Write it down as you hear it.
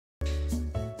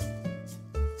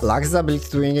lacks the ability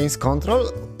to win against control.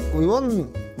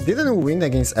 Didn't we win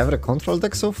against every control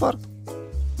deck so far?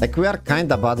 Like, we are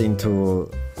kinda bad into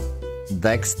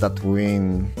decks that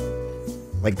win,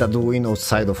 like that win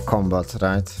outside of combat,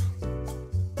 right?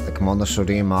 Like Mono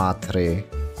Shurima 3.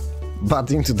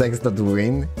 But into decks that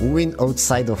win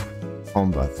outside of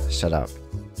combat. Shut up.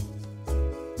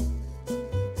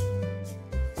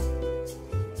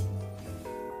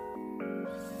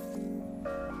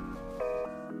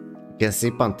 You can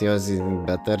see Pantheos is in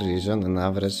better region and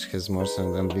average has more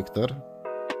strength than Victor.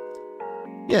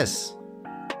 Yes.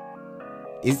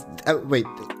 Wait,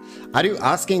 are you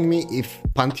asking me if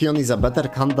Pantheon is a better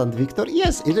count than Victor?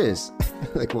 Yes, it is.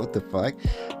 Like, what the fuck?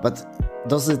 But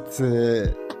does it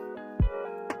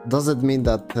mean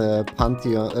that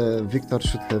Pantheon Victor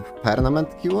should have permanent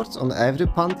keywords on every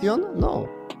Pantheon? No.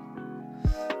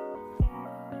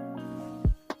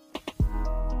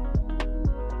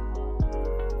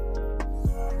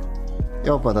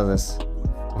 Yo, patates.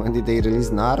 When did they release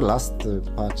Gnar? Last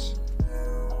patch.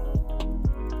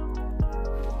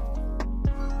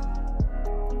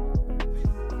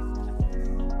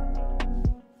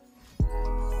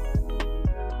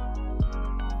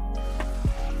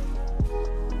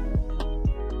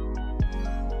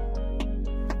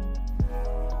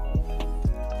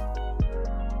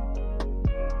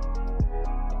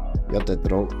 Got the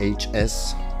draw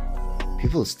HS.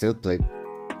 People still play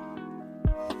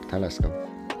Telescope.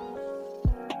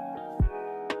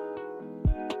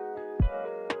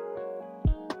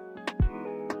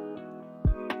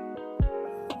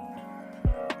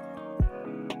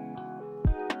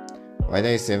 Why do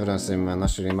I see everyone saying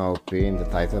Shurima OP in the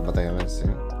title, but I haven't seen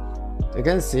it? You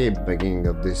can see beginning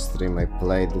of this stream I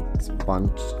played it a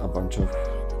bunch of.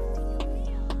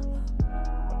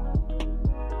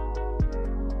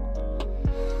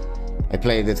 I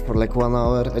played it for like 1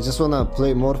 hour. I just wanna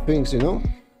play more things, you know?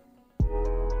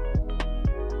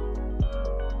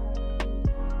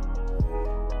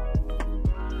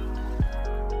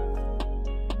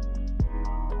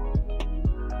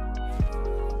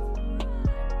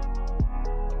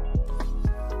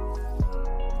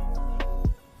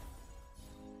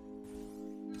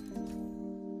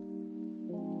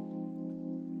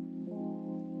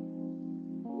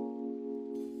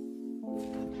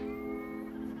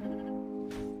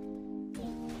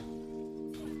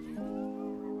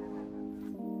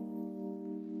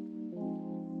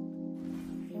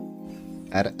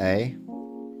 RA.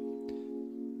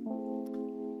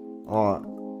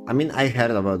 Oh, I mean, I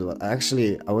heard about it.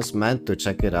 Actually, I was meant to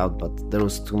check it out, but there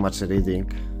was too much reading.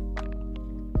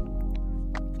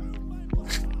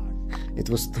 It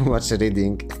was too much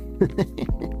reading.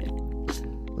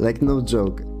 Like, no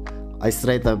joke. I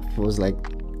straight up was like,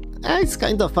 it's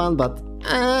kind of fun, but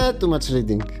too much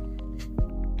reading.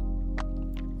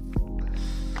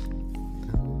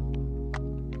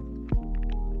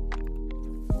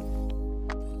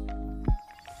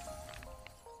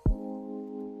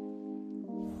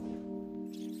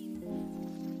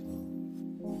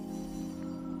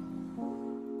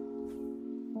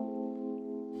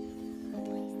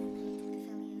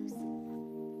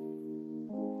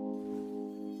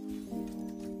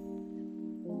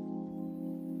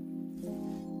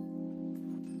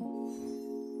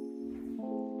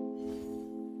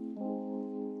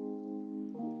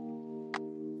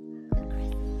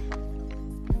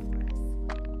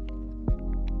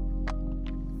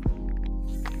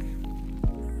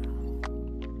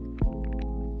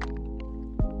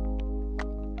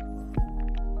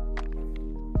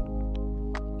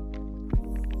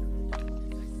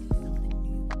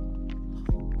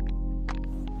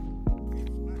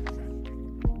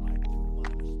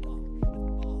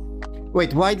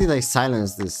 Wait, why did I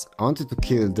silence this? I wanted to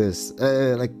kill this.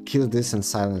 Like, kill this and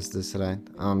silence this, right?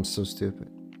 I'm so stupid.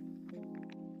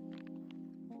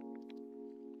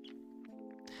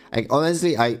 Like,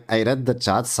 honestly, I read the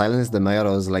chat, silence the mayor,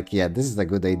 I was like, yeah, this is a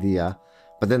good idea.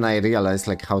 But then I realized,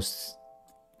 like, how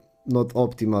not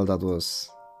optimal that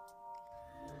was.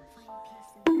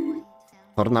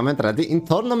 Tournament ready? In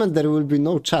tournament, there will be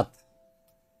no chat.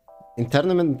 In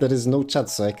tournament, there is no chat,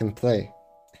 so I can play.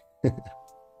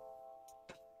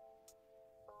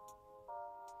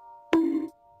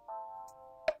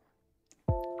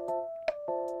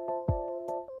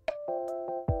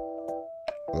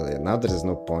 Well, yeah, now there is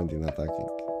no point in attacking.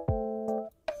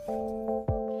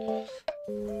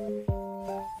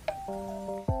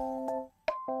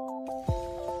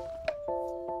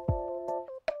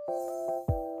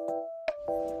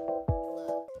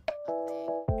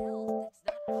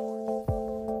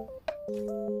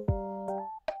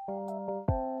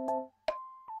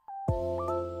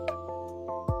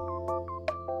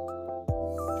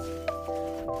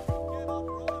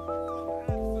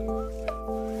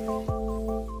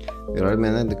 You already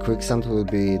mentioned the quicksand will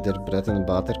be their bread and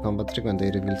butter combat trick when they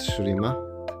revealed Shurima.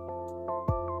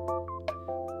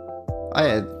 Ah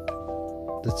yeah,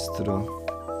 that's true.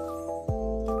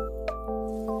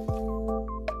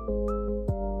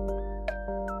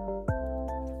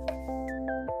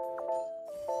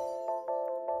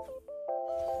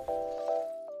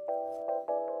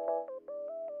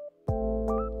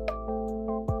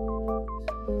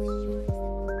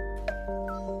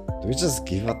 Do we just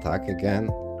give attack again?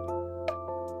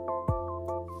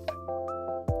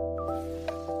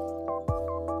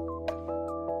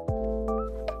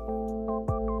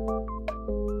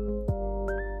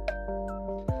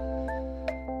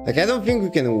 Like, I don't think we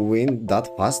can win that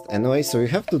fast anyway, so we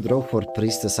have to draw for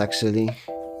Priestess actually.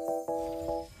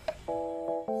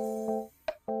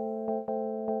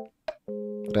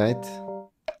 Right?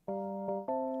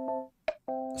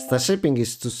 Starshaping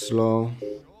is too slow.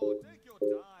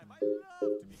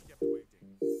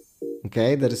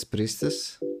 Okay, there is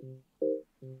Priestess.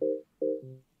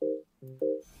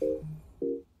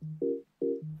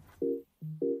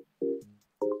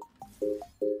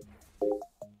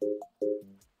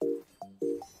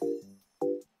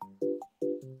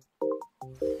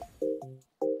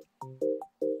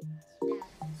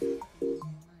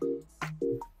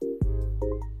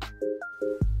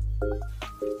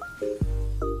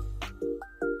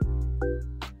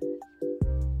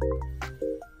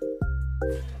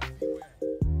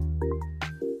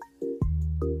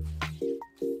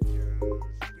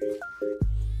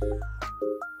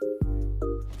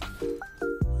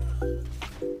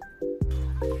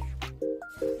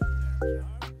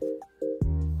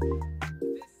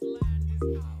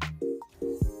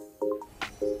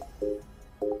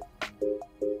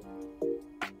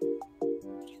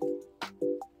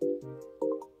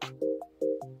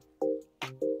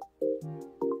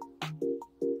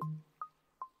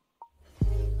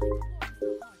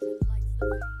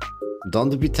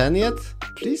 Don't be 10 yet,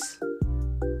 please?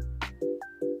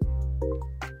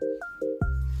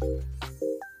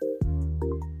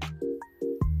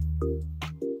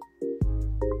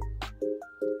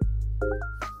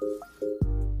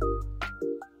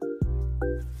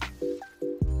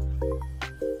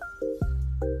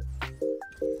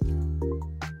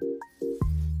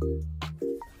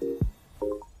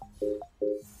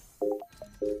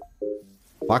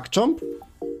 Back jump?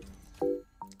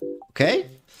 Okay.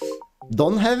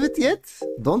 Don't have it yet.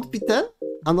 Don't be 10.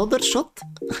 Another shot,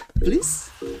 please.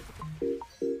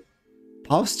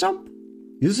 Pause jump?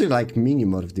 Usually like mini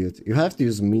morph, dude. You have to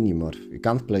use mini morph. You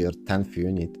can't play your 10th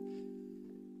unit.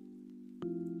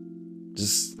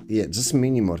 Just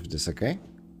mini morph this, okay?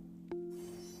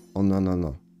 Oh no, no,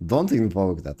 no. Don't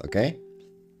invoke that, okay?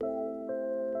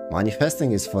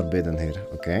 Manifesting is forbidden here,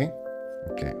 okay?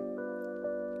 Okay.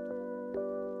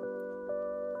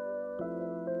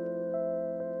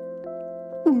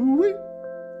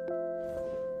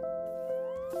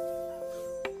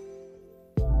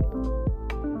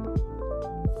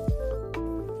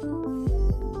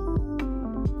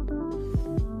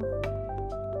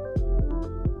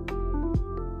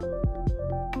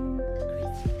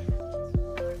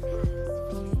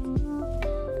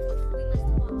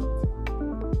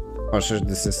 For sure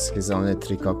this is his only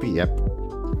 3 copy, yep.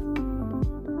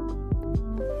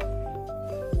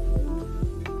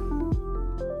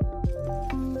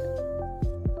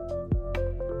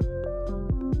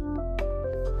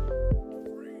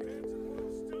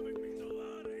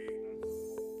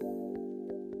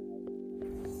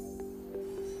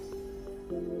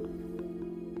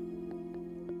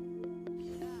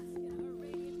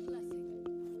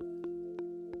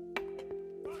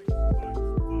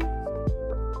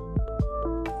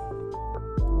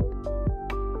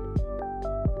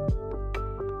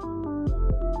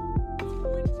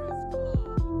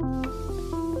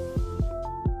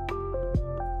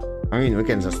 I mean, we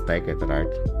can just take it, right?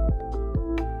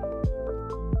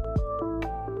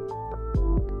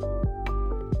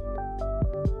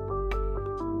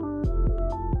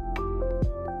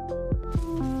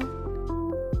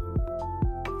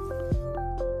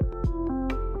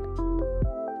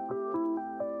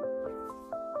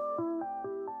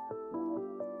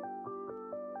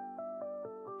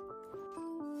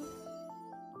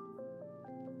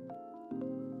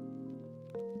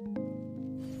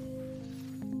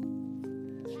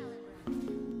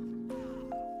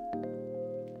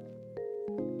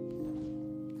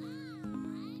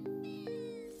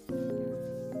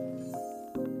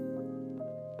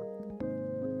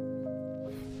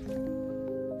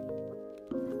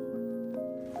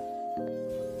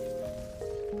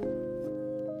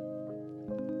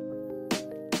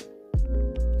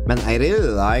 Man, I really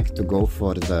like to go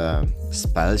for the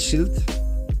spell shield.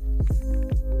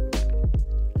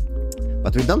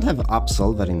 But we don't have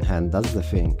Absolver in hand, that's the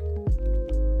thing.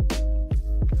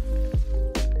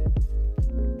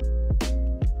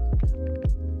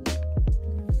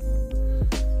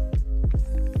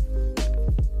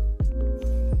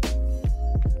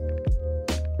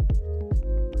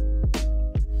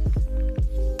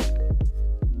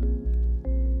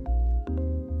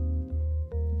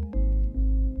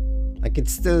 Like,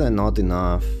 it's still not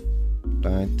enough,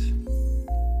 right?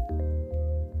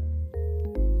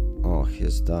 Oh,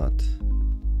 here's that.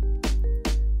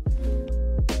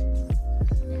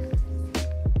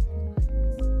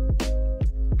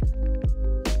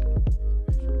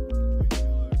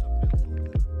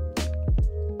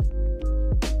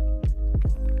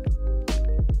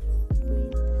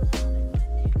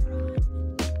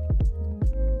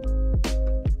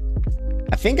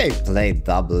 I think I played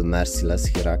double Merciless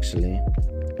here actually.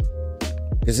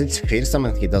 Because it's fearsome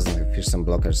and he doesn't have fearsome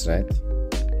blockers, right?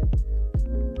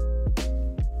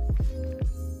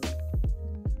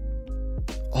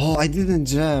 Oh, I didn't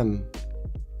jam.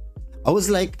 I was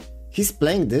like, he's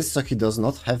playing this so he does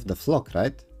not have the flock,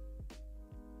 right?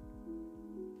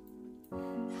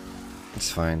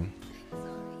 It's fine.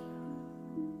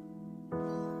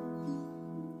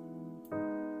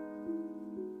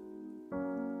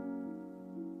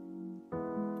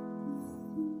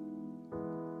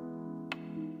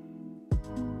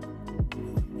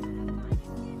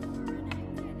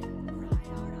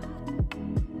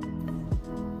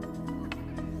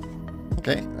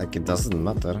 Okay, like it doesn't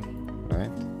matter, right?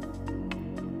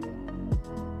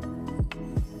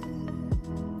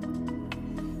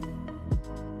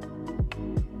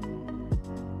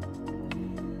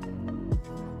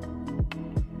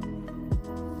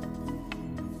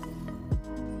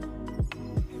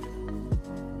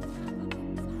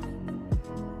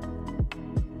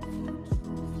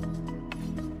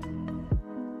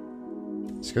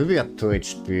 It's gonna be at 2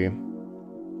 HP.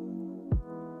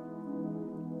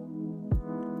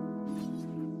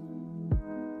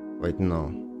 Wait,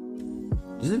 no.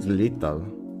 This is lethal,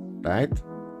 right?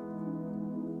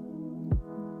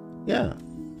 Yeah.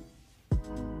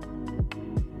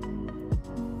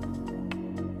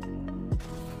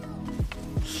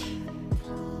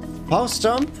 Pause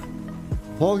jump.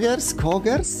 Hoggers,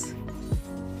 coggers.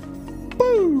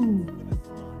 Boom.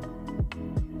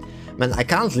 Man, I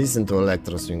can't listen to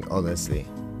Electro Swing, honestly.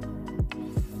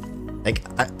 Like,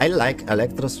 I like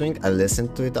Electro Swing, I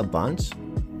listen to it a bunch.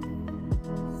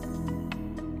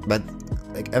 But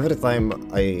like every time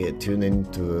I tune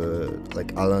into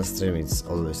like Alan's stream, it's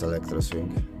always Electro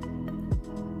Swing.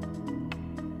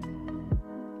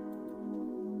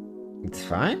 It's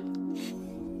fine.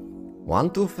 1,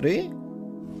 2, 3.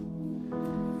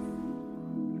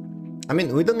 I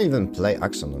mean, we don't even play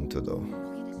action on 2 though.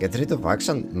 Get rid of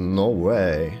action? No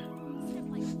way.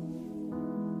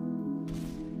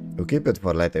 We'll keep it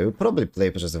for later. We'll probably play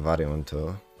DrrWaryA on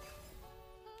 2.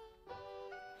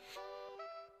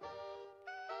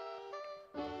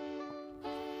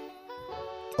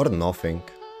 Or nothing.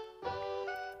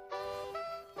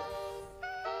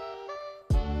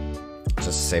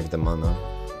 Just save the mana.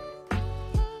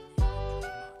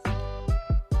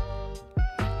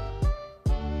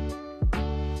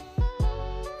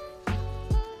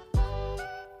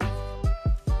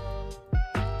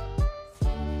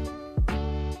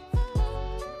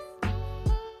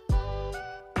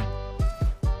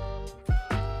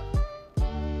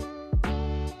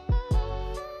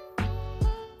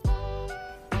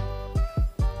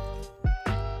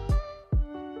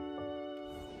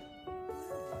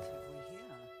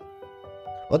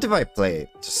 What if I play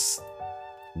just...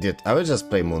 Dude, I would just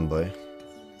play Moonboy.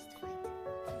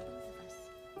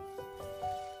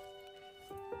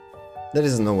 There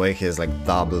is no way he has like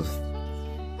double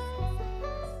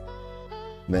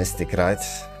Mystic, right?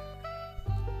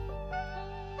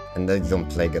 And I don't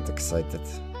play Get Excited.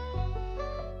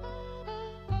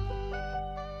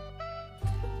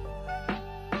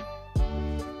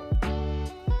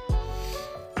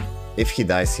 If he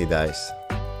dies, he dies.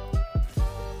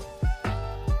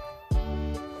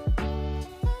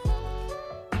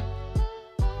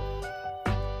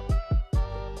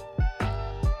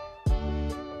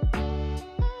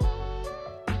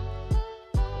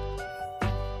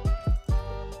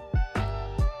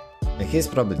 He's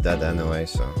probably dead anyway,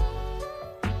 so...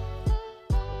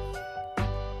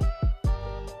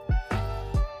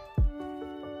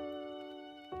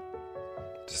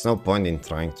 There's no point in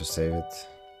trying to save it.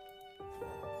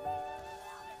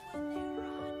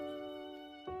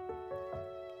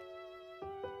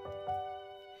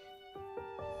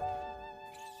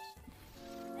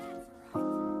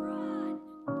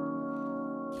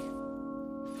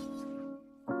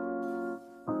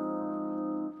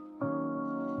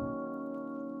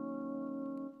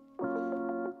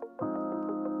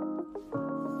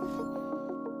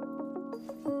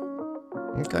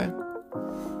 Okay.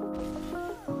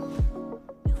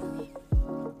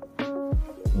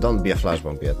 Don't be a flash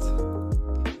bomb yet.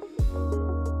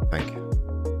 Thank you.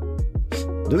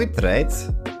 Do we trade?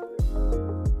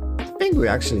 I think we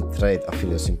actually trade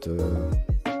Aphelios into...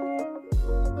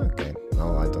 Okay,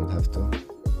 no, I don't have to.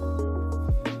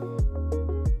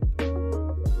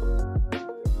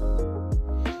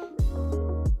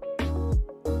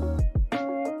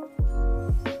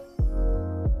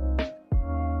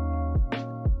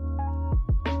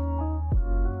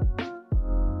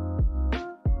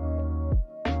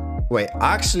 Wait,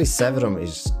 actually Severum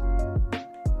is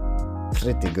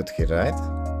pretty good here, right?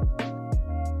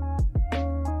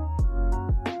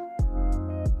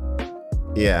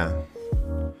 Yeah.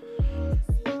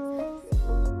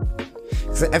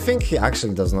 I think he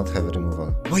actually does not have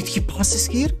removal. Wait, he passes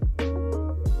here?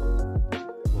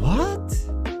 What?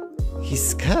 He's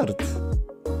scared.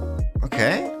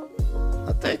 Okay,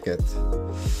 I'll take it.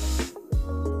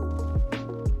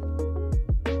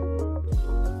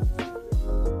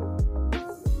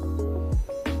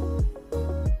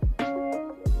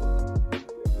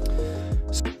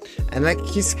 And like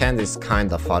his hand is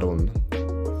kinda Farun.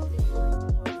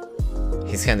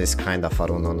 His hand is kinda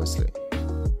Farun, honestly.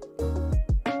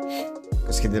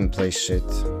 Because he didn't play shit.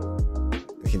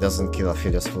 He doesn't kill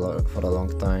Aphelios for a long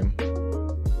time.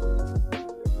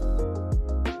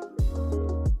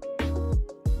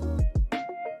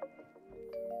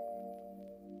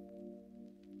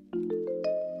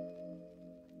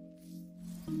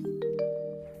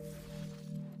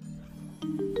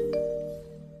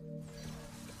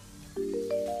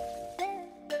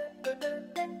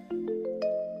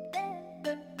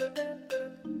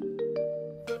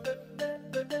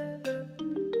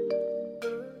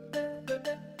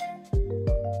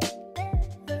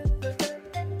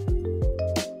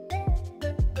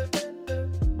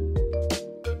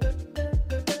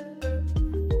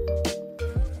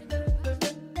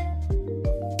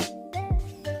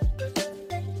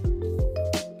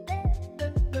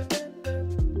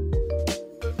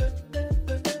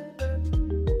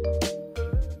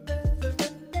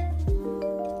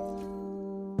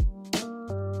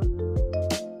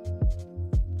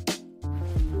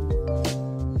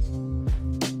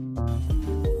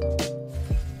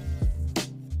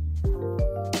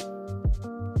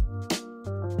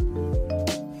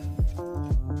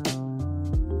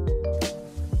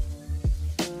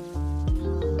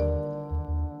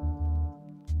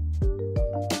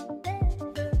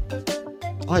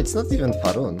 Oh, it's not even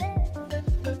Farun.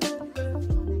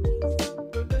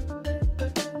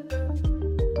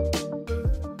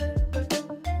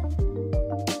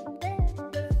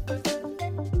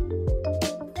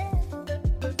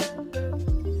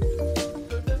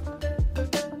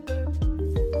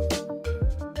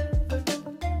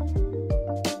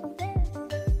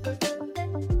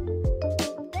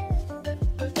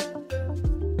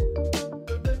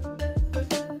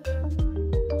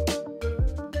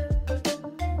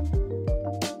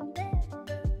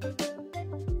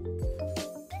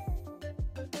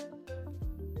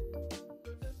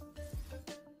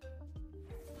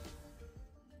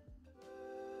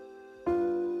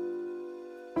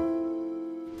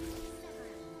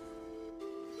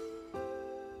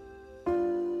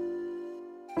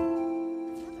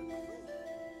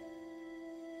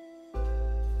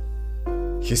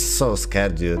 He's so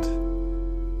scared, dude.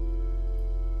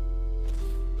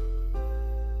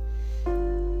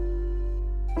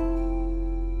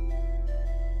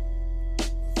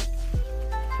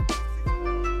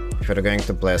 If you're going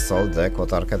to play a Soul deck,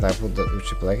 what archetype would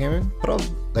you play him in? Probably,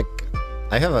 like,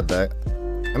 I have a deck.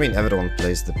 I mean, everyone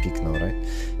plays the pick now, right?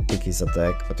 Pick is a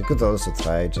deck, but you could also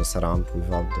try just ramp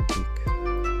without the pick.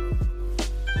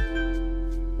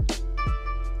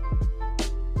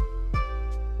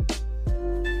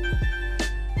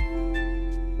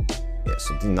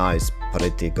 So Gnar is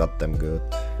pretty goddamn good.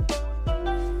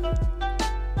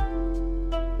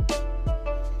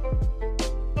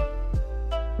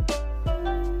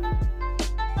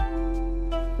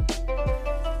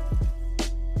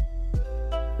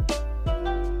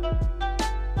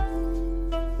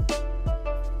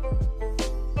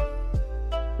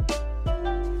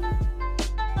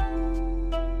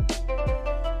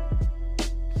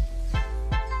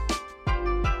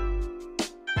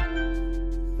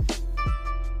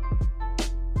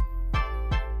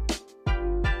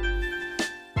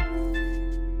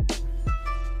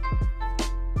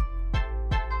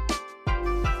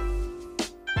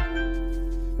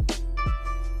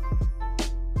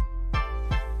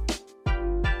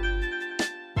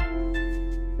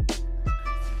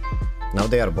 Now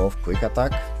they are both quick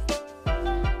attack.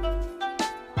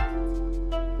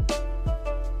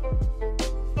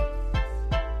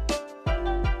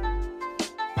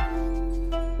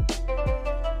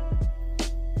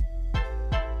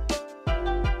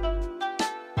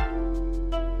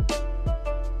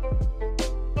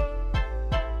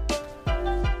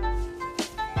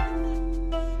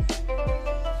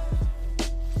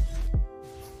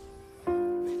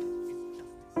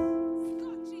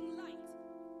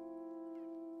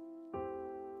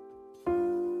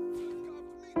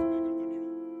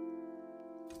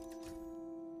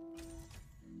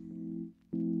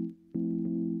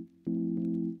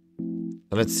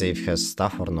 So let's see if he has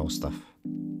stuff or no stuff.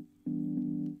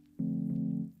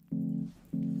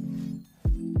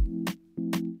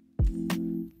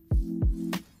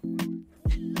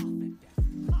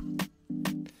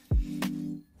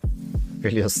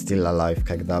 Aphelios still alive,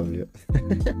 KW.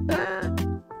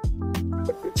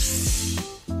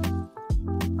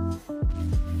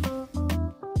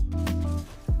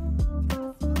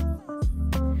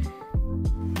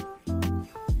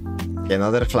 Okay,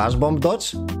 another flash bomb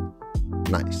dodge.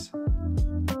 Nice.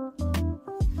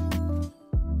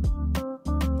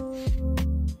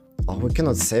 Oh, we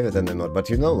cannot save it anymore, but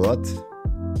you know what?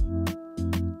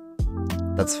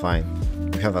 That's fine.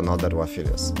 We have another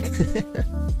Aphelios.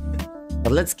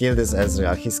 But let's kill this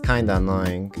Ezreal, he's kinda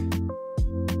annoying.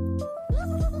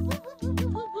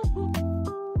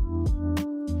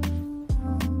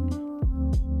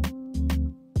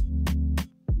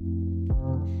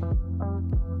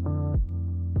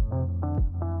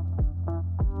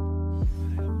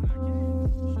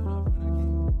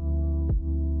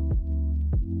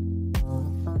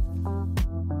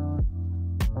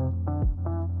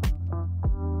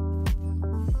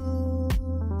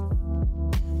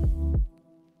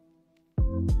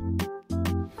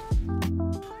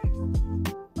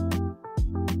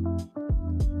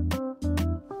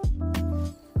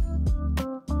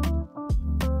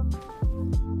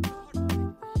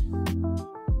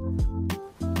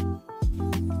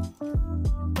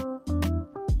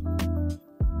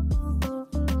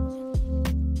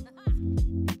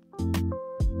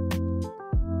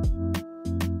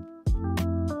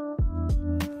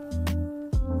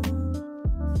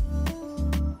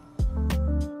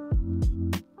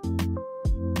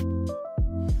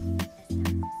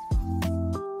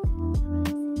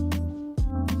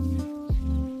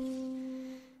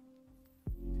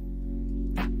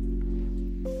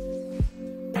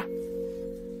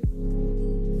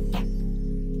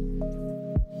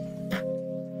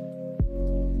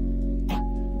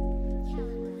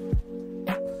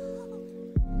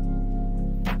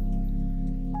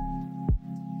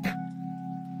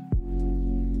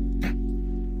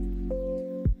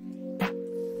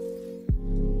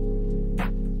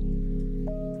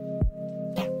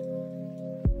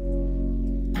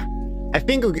 I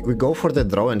think we go for the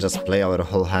draw and just play our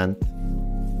whole hand.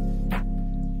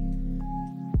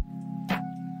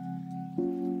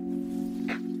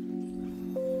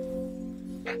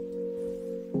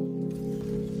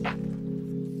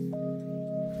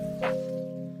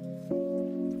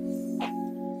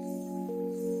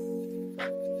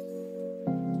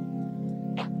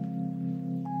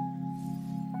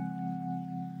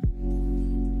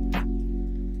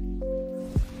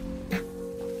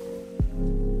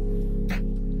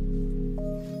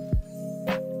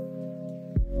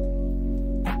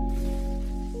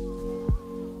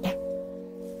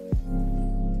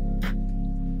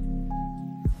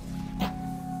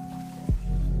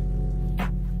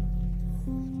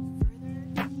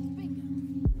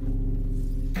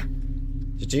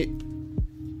 GG.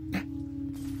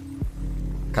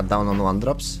 Cut down on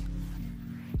 1-drops.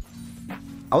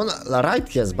 I wanna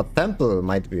right, yes, but temple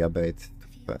might be a bait, to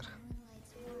be fair.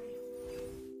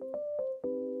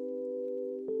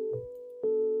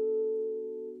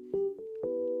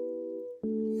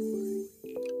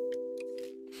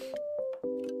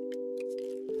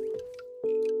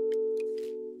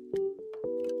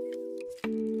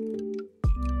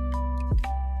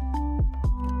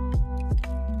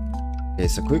 Okay,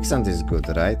 so quicksand is good,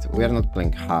 right? We are not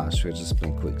playing hash, we're just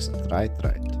playing quicksand, right?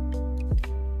 Right.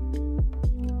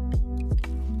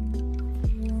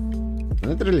 I'm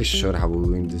not really sure how we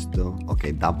win this though.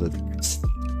 Okay, double.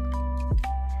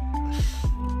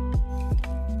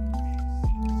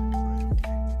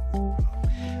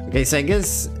 Okay, so I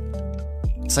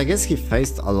guess he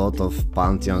faced a lot of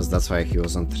Pantheons, that's why he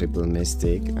was on triple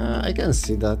Mystic. I can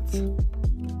see that.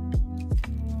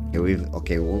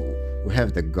 Okay, we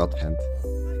have the God Hand.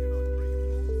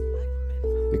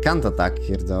 We can't attack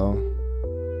here though.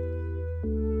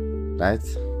 Right?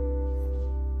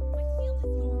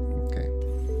 Okay.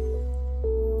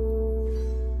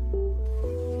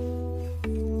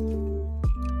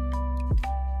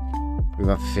 We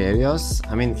have Aphelios.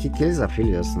 I mean, he kills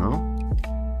Aphelios, no?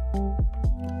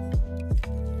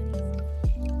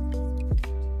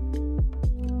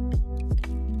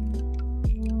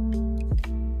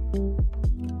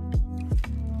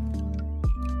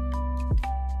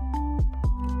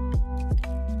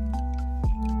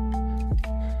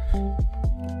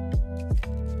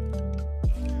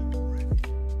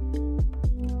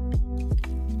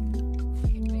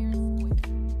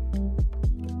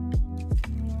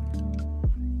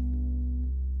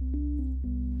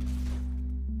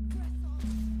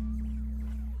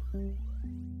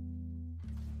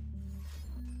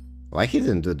 Why he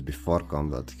didn't do it before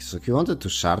combat? So he wanted to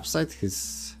sharpside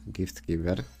his gift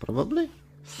giver, probably?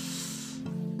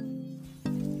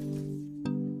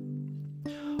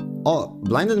 Oh,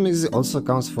 blinded mix also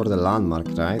counts for the landmark,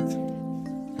 right?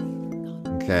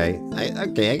 Okay,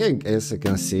 I guess I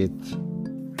can see it.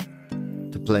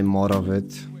 To play more of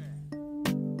it.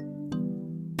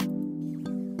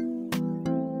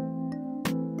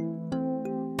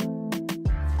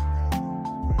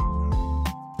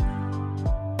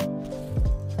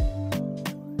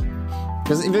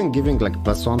 Because even giving like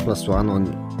 +1/+1 on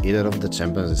either of the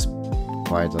champions is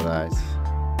quite alright.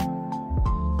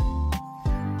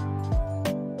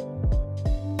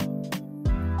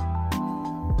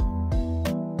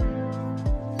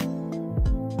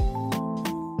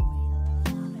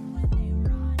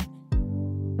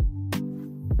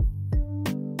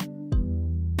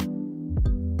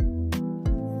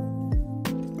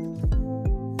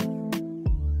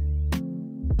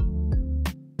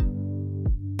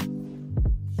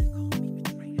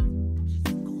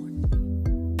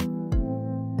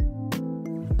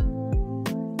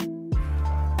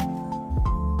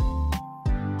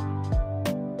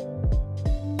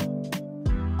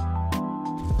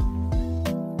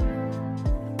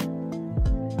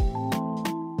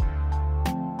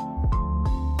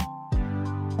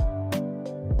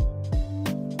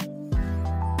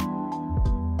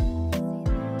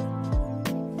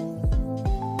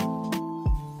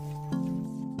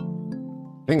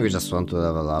 I think we just want to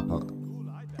level up.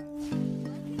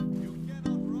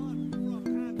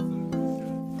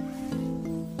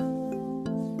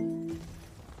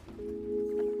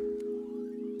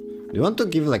 Do you want to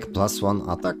give like +1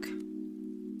 attack?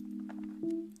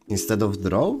 Instead of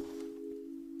draw?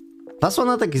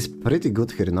 +1 attack is pretty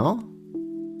good here, no?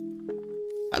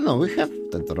 I don't know, we have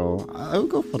the draw. I will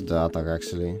go for the attack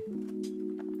actually.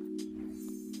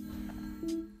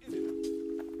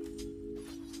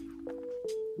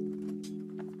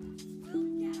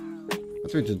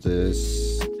 We do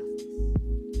this.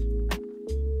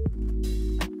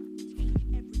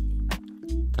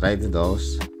 Trade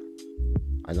those.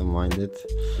 I don't mind it.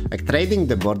 Like trading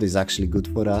the board is actually good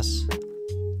for us.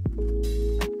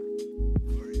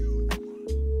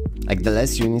 Like the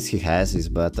less units he has is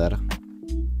better.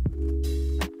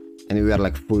 And we are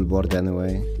like full board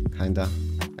anyway, kinda.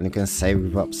 And you can save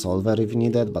with Absolver if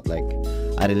needed, but like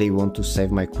I really want to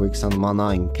save my quicksand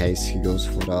mana in case he goes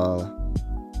for a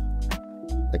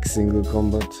like single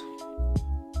combat.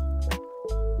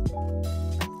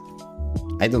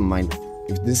 I don't mind.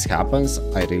 If this happens,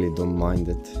 I really don't mind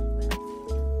it.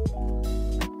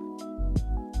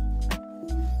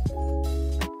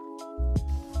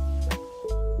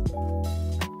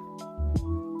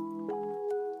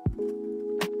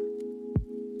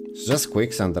 It's just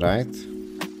quicksand, right?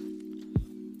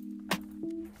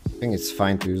 I think it's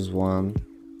fine to use one.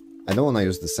 I don't want to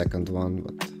use the second one,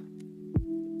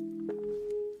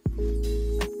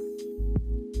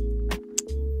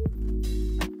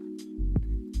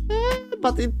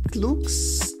 but it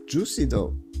looks juicy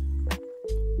though.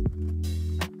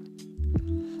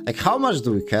 Like how much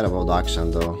do we care about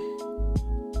action though?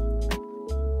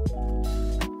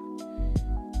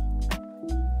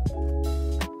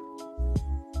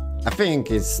 I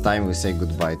think it's time we say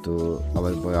goodbye to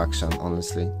our boy action,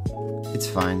 honestly. It's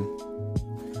fine.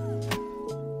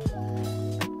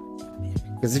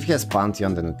 Because if he has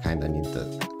Pantheon, then we kinda need the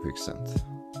quicksand.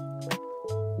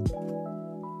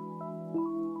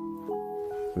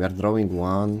 We are drawing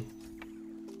one.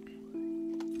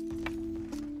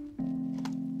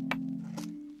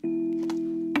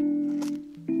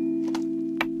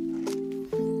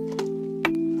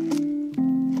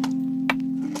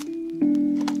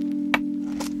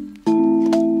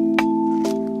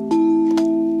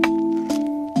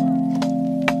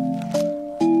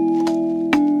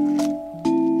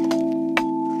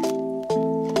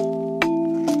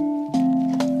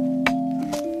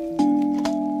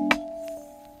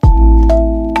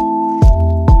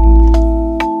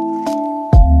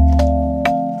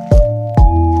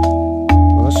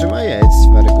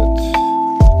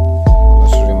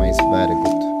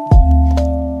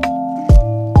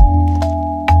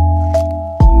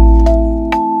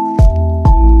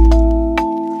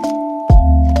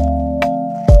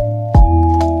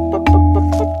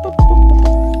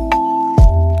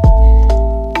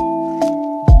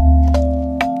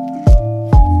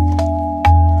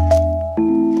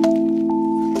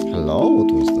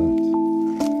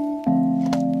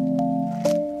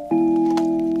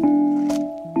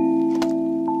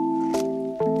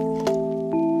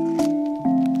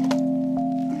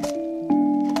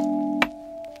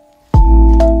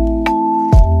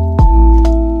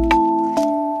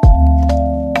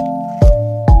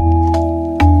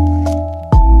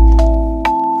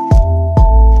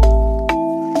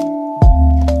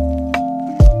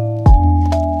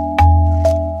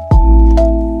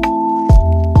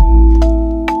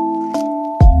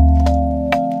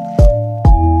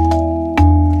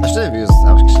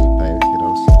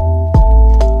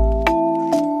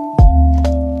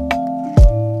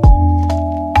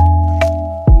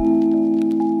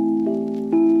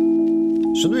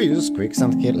 Should we use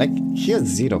quicksand here? Like, he has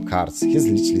 0 cards. He has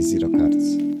literally 0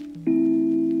 cards.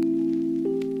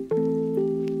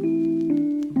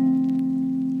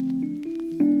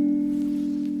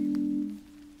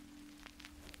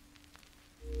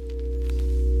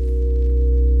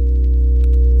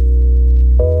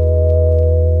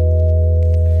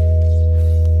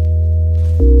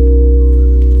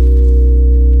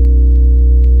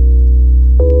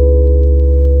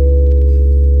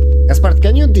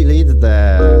 Can you delete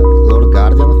the Lord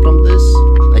Guardian from this?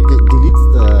 Like, delete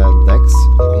the decks?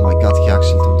 Oh my god, he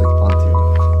actually took the Pantheon.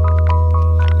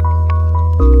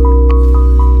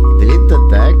 Delete the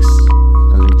decks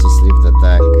and then just leave the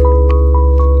deck.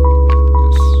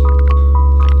 Yes.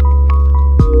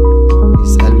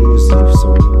 It's elusive, so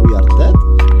we are dead?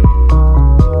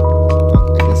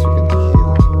 Oh, I guess we can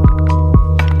heal.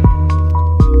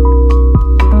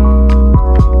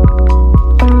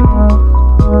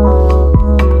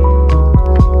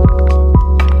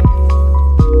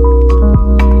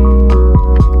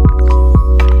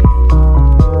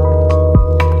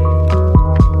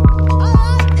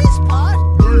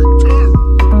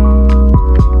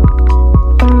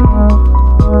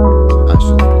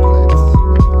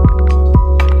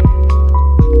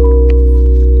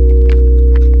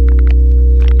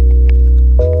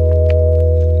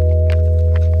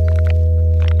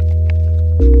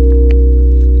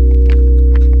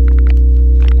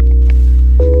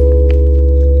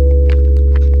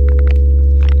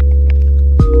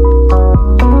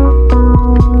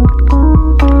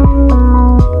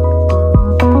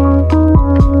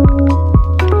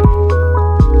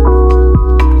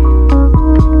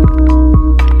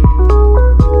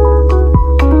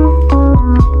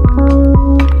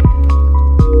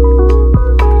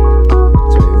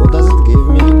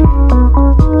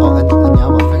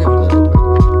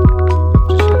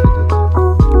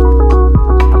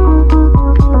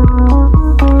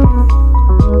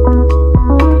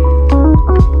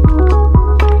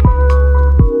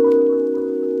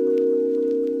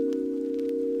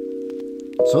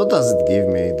 So what does it give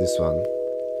me, this one?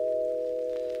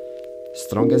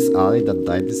 Strongest ally that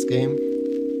died this game?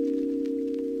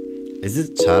 Is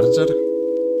it Charger?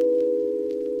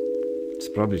 It's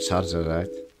probably Charger, right?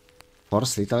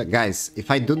 Force lethal? Guys, if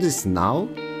I do this now,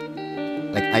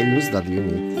 like, I lose that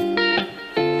unit.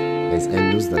 Guys,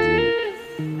 I lose that unit.